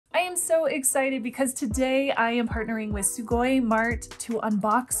am so excited because today I am partnering with Sugoi Mart to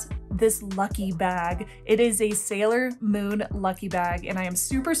unbox this lucky bag. It is a Sailor Moon lucky bag, and I am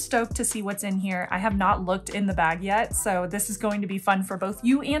super stoked to see what's in here. I have not looked in the bag yet, so this is going to be fun for both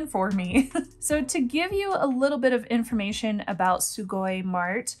you and for me. So to give you a little bit of information about Sugoi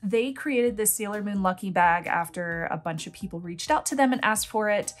Mart, they created this Sailor Moon lucky bag after a bunch of people reached out to them and asked for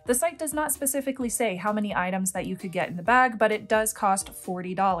it. The site does not specifically say how many items that you could get in the bag, but it does cost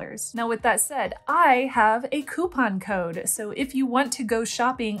 $40. Now with that said, I have a coupon code. So if you want to go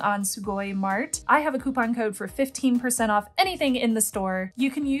shopping on Sugoi Mart, I have a coupon code for 15% off anything in the store. You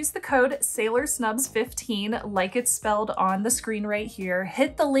can use the code SailorSnubs15 like it's spelled on the screen right here.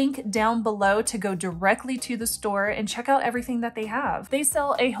 Hit the link down below to go directly to the store and check out everything that they have. They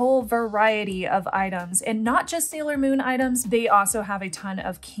sell a whole variety of items, and not just Sailor Moon items. They also have a ton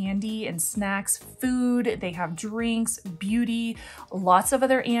of candy and snacks, food, they have drinks, beauty, lots of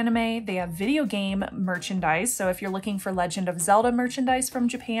other anime. They have video game merchandise. So if you're looking for Legend of Zelda merchandise from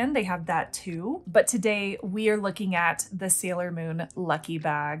Japan, they have that too. But today we are looking at the Sailor Moon lucky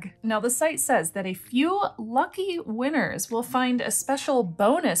bag. Now the site says that a few lucky winners will find a special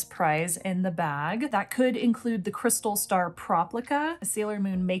bonus prize in the bag that could include the Crystal Star Proplica, a Sailor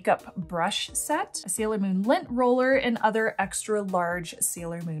Moon makeup brush set, a Sailor Moon lint roller, and other extra large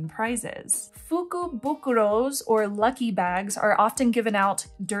Sailor Moon prizes. Fukubukuros, or lucky bags, are often given out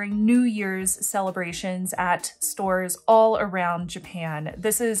during New Year's celebrations at stores all around Japan.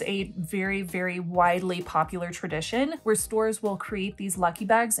 This is a very, very widely popular tradition where stores will create these lucky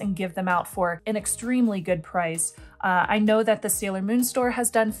bags and give them out for an extremely good price. I know that the Sailor Moon store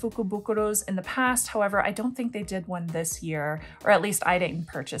has done fukubukuros in the past. However, I don't think they did one this year, or at least I didn't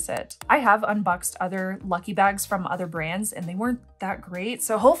purchase it. I have unboxed other lucky bags from other brands and they weren't that great.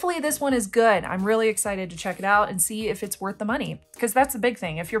 So hopefully this one is good. I'm really excited to check it out and see if it's worth the money, because that's the big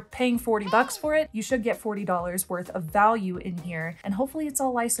thing. If you're paying 40 bucks for it, you should get $40 worth of value in here, and hopefully it's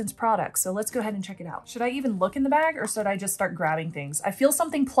all licensed products. So let's go ahead and check it out. Should I even look in the bag, or should I just start grabbing things? I feel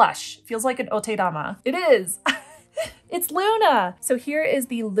something plush. It feels like an otedama. It is. It's Luna! So here is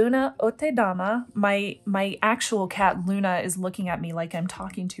the Luna Otedama. My actual cat Luna is looking at me like I'm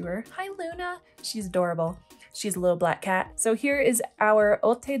talking to her. Hi Luna! She's adorable. She's a little black cat. So here is our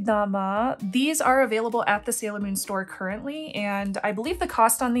Otedama. These are available at the Sailor Moon store currently, and I believe the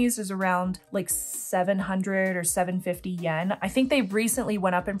cost on these is around like 700 or 750 yen. I think they recently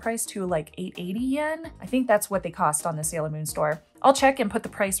went up in price to like 880 yen. I think that's what they cost on the Sailor Moon store. I'll check and put the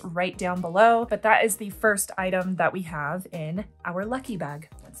price right down below, but that is the first item that we have in our lucky bag.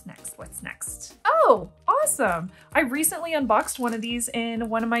 What's next? What's next? Oh, awesome. I recently unboxed one of these in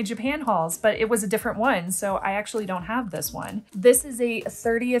one of my Japan hauls, but it was a different one, so I actually don't have this one. This is a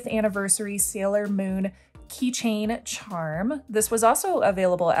 30th anniversary Sailor Moon keychain charm. This was also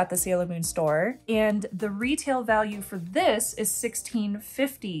available at the Sailor Moon store, and the retail value for this is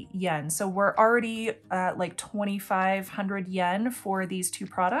 1650 yen. So we're already at like 2,500 yen for these two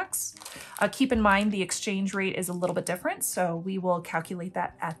products. Keep in mind the exchange rate is a little bit different, so we will calculate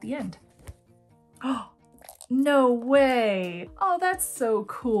that at the end. Oh, no way. Oh, that's so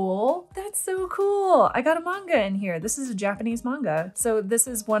cool. That's so cool. I got a manga in here. This is a Japanese manga. So this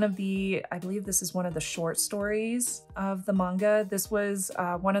is one of the, I believe this is one of the short stories of the manga. This was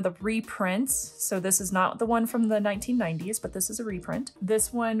one of the reprints. So this is not the one from the 1990s, but this is a reprint.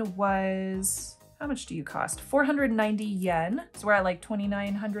 This one was, how much do you cost? 490 yen. So we're at like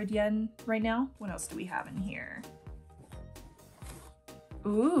 2,900 yen right now. What else do we have in here?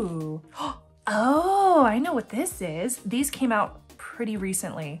 Ooh. Oh, I know what this is. These came out pretty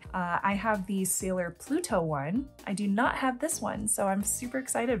recently. I have the Sailor Pluto one. I do not have this one, so I'm super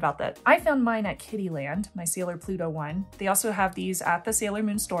excited about that. I found mine at Kittyland, my Sailor Pluto one. They also have these at the Sailor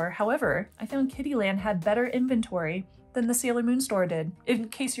Moon store. However, I found Kittyland had better inventory than the Sailor Moon store did, in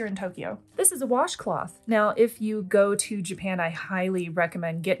case you're in Tokyo. This is a washcloth. Now, if you go to Japan, I highly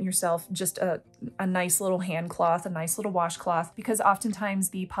recommend getting yourself just a nice little hand cloth, a nice little washcloth, because oftentimes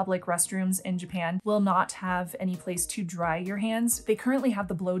the public restrooms in Japan will not have any place to dry your hands. They currently have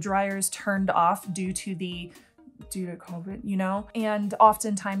the blow dryers turned off due to COVID, you know? And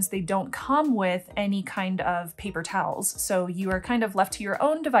oftentimes they don't come with any kind of paper towels. So you are kind of left to your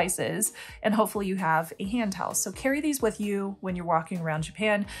own devices, and hopefully you have a hand towel. So carry these with you when you're walking around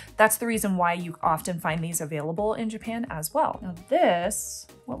Japan. That's the reason why you often find these available in Japan as well. Now this,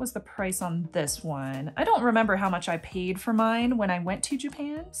 what was the price on this one? I don't remember how much I paid for mine when I went to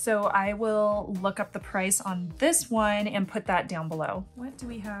Japan. So I will look up the price on this one and put that down below. What do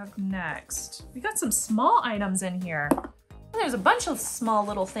we have next? We got some small items in here. There's a bunch of small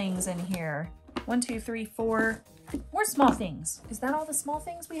little things in here. 1, 2, 3, 4, More small things. Is that all the small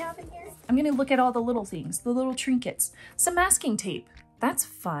things we have in here? I'm gonna look at all the little things, the little trinkets. Some masking tape. That's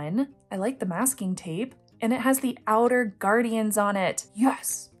fun. I like the masking tape. And it has the outer guardians on it.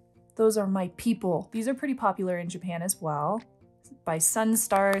 Yes, those are my people. These are pretty popular in Japan as well. By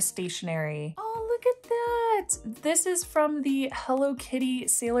Sunstar Stationery. Oh, look at that. This is from the Hello Kitty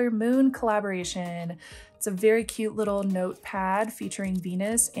Sailor Moon collaboration. It's a very cute little notepad featuring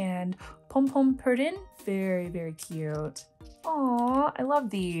Venus and Pom Pom Purin. Very, very cute. Aw, I love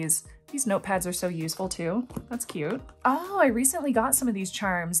these. These notepads are so useful too. That's cute. Oh, I recently got some of these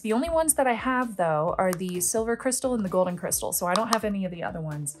charms. The only ones that I have though are the silver crystal and the golden crystal, so I don't have any of the other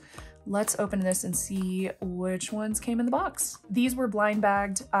ones. Let's open this and see which ones came in the box. These were blind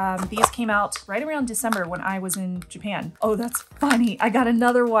bagged. These came out right around December when I was in Japan. Oh, that's funny. I got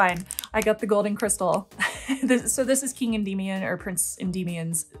another one. I got the golden crystal. So this is King Endymion or Prince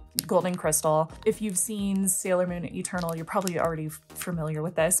Endymion's golden crystal. If you've seen Sailor Moon Eternal, you're probably already familiar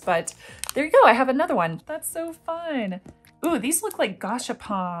with this, but there you go. I have another one. That's so fun. Ooh, these look like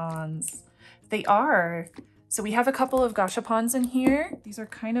gashapons. They are. So we have a couple of gashapons in here. These are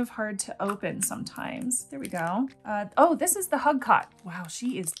kind of hard to open sometimes. There we go. Oh, this is the hug cot. Wow,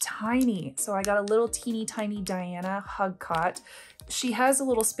 she is tiny. So I got a little teeny tiny Diana hug cot. She has a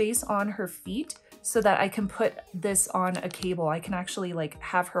little space on her feet so that I can put this on a cable. I can actually like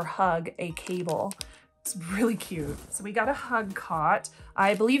have her hug a cable. It's really cute. So we got a hug cot.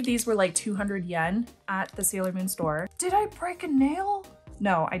 I believe these were like 200 yen at the Sailor Moon store. Did I break a nail?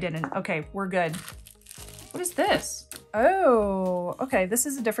 No, I didn't. Okay, we're good. What is this? Oh, okay. This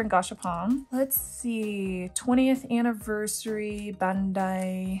is a different gashapon. Let's see. 20th anniversary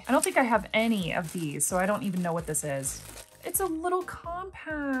Bandai. I don't think I have any of these, so I don't even know what this is. It's a little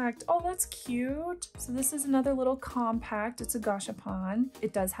compact. Oh, that's cute. So this is another little compact. It's a gashapon.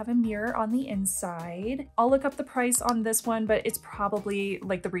 It does have a mirror on the inside. I'll look up the price on this one, but it's probably,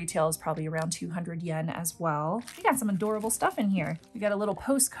 like the retail is probably around 200 yen as well. We got some adorable stuff in here. We got a little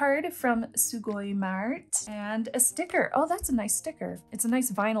postcard from Sugoi Mart and a sticker. Oh, that's a nice sticker. It's a nice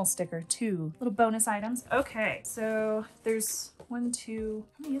vinyl sticker too. Little bonus items. Okay, so there's 1, 2,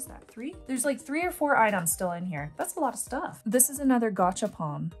 how many is that? 3? There's like 3 or 4 items still in here. That's a lot of stuff. This is another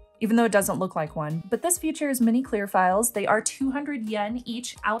gachapon, even though it doesn't look like one. But this features mini clear files. They are 200 yen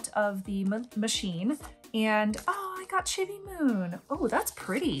each out of the machine. And oh, I got Chibi Moon. Oh, that's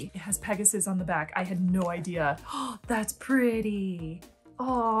pretty. It has Pegasus on the back. I had no idea. Oh, that's pretty.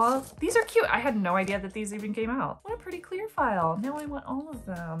 Aw, these are cute. I had no idea that these even came out. What a pretty clear file. Now I want all of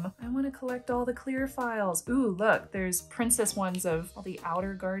them. I want to collect all the clear files. Ooh, look, there's princess ones of all the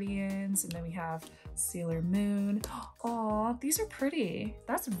outer guardians, and then we have Sailor Moon. Aw, these are pretty.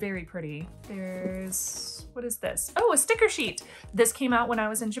 That's very pretty. There's, what is this? Oh, a sticker sheet. This came out when I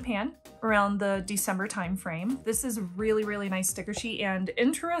was in Japan around the December time frame. This is a really, really nice sticker sheet. And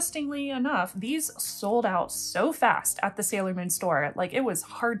interestingly enough, these sold out so fast at the Sailor Moon store. Like it was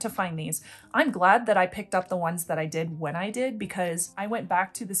hard to find these. I'm glad that I picked up the ones that I did when I did, because I went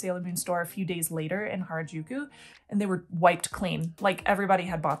back to the Sailor Moon store a few days later in Harajuku and they were wiped clean. Like everybody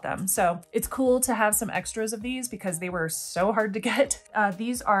had bought them. So it's cool to have some extras of these because they were so hard to get.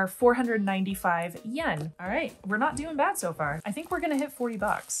 These are 495 yen. All right, we're not doing bad so far. I think we're gonna hit 40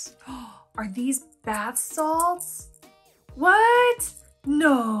 bucks. Are these bath salts? What?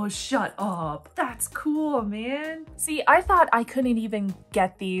 No, shut up. That's cool, man. See, I thought I couldn't even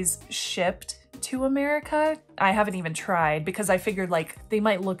get these shipped to America. I haven't even tried because I figured like they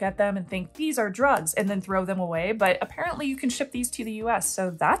might look at them and think these are drugs and then throw them away, but apparently you can ship these to the US, so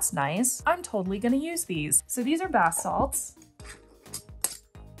that's nice. I'm totally gonna use these. So these are bath salts.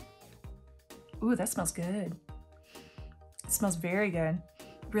 Ooh, that smells good. It smells very good.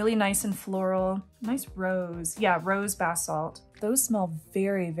 Really nice and floral. Nice rose. Yeah, rose bath salt. Those smell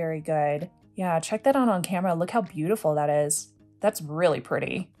very, very good. Yeah, check that out on camera. Look how beautiful that is. That's really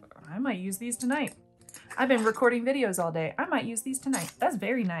pretty. I might use these tonight. I've been recording videos all day. I might use these tonight. That's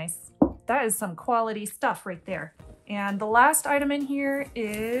very nice. That is some quality stuff right there. And the last item in here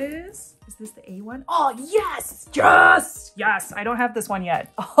is this the A one? Oh, yes, yes, yes. I don't have this one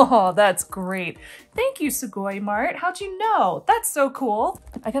yet. Oh, that's great. Thank you, Sugoi Mart. How'd you know? That's so cool.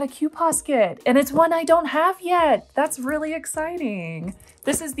 I got a Q-Posket and it's one I don't have yet. That's really exciting.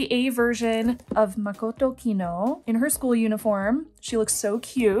 This is the A version of Makoto Kino in her school uniform. She looks so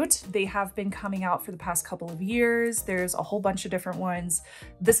cute. They have been coming out for the past couple of years. There's a whole bunch of different ones.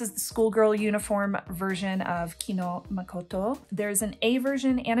 This is the schoolgirl uniform version of Kino Makoto. There's an A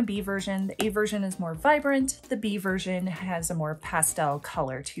version and a B version. The A version is more vibrant. The B version has a more pastel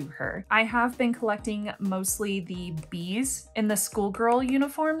color to her. I have been collecting mostly the Bs in the schoolgirl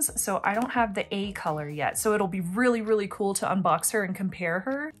uniforms, so I don't have the A color yet. So it'll be really, really cool to unbox her and compare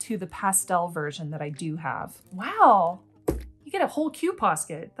her to the pastel version that I do have. Wow, you get a whole Q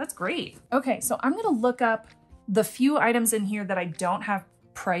posket. That's great. Okay, so I'm gonna look up the few items in here that I don't have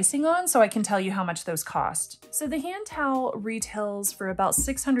pricing on so I can tell you how much those cost. So the hand towel retails for about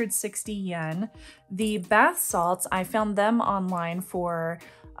 660 yen. The bath salts, I found them online for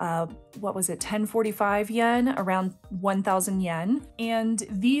what was it, 1045 yen, around 1,000 yen. And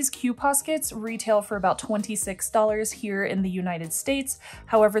these Q poskets retail for about $26 here in the United States.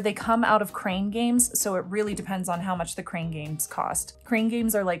 However, they come out of Crane Games, so it really depends on how much the Crane Games cost. Crane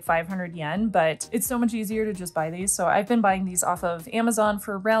Games are like 500 yen, but it's so much easier to just buy these. So I've been buying these off of Amazon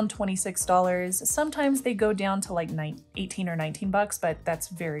for around $26. Sometimes they go down to like 18 or 19 bucks, but that's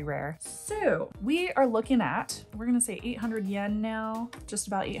very rare. So we are looking at, we're gonna say 800 yen now, just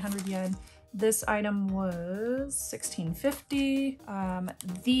about 800 yen. This item was 1650.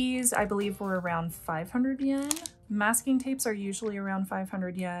 These I believe were around 500 yen. Masking tapes are usually around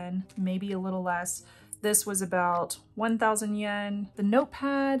 500 yen, maybe a little less. This was about 1,000 yen. The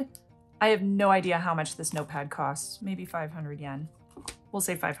notepad, I have no idea how much this notepad costs, maybe 500 yen. We'll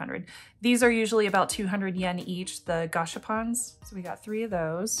say 500. These are usually about 200 yen each, the gashapons. So we got 3 of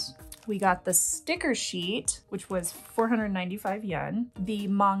those. We got the sticker sheet, which was 495 yen. The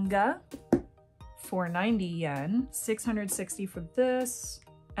manga, 490 yen. 660 for this.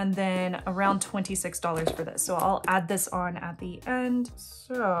 And then around $26 for this. So I'll add this on at the end.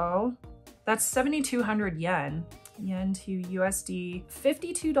 So that's 7,200 yen. Yen to USD,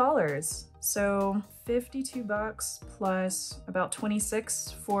 $52. So 52 bucks plus about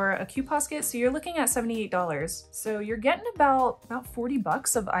 26 for a Q posket. So you're looking at $78. So you're getting about 40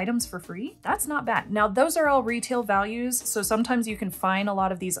 bucks of items for free. That's not bad. Now those are all retail values. So sometimes you can find a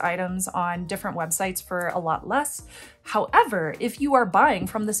lot of these items on different websites for a lot less. However, if you are buying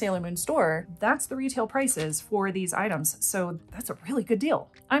from the Sailor Moon store, that's the retail prices for these items. So that's a really good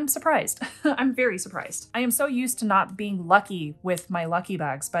deal. I'm surprised. I'm very surprised. I am so used to not being lucky with my lucky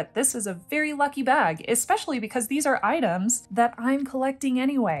bags, but this is a very lucky bag, especially because these are items that I'm collecting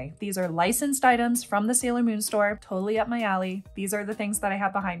anyway. These are licensed items from the Sailor Moon store, totally up my alley. These are the things that I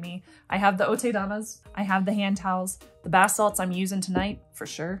have behind me. I have the otedamas, I have the hand towels, the bath salts I'm using tonight, for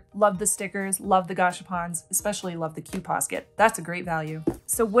sure. Love the stickers, love the gashapons, especially love the Q posket. That's a great value.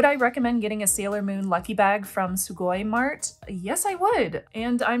 So would I recommend getting a Sailor Moon lucky bag from Sugoi Mart? Yes, I would.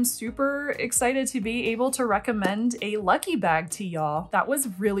 And I'm super excited to be able to recommend a lucky bag to y'all. That was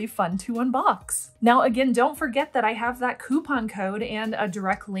really fun to unbox. Now, again, don't forget that I have that coupon code and a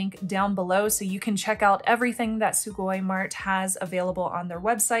direct link down below so you can check out everything that Sugoi Mart has available on their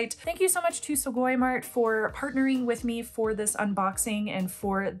website. Thank you so much to Sugoi Mart for partnering with me for this unboxing and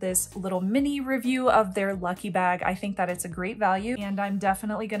for this little mini review of their lucky bag. I think that it's a great value and I'm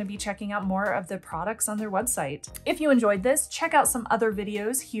definitely going to be checking out more of the products on their website. If you enjoyed this, check out some other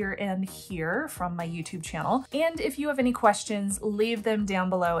videos here and here from my YouTube channel. And if you have any questions, leave them down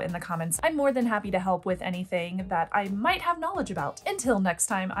below in the comments. I'm more than happy to help with anything that I might have knowledge about. Until next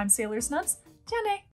time, I'm Sailor Snubs. Jane!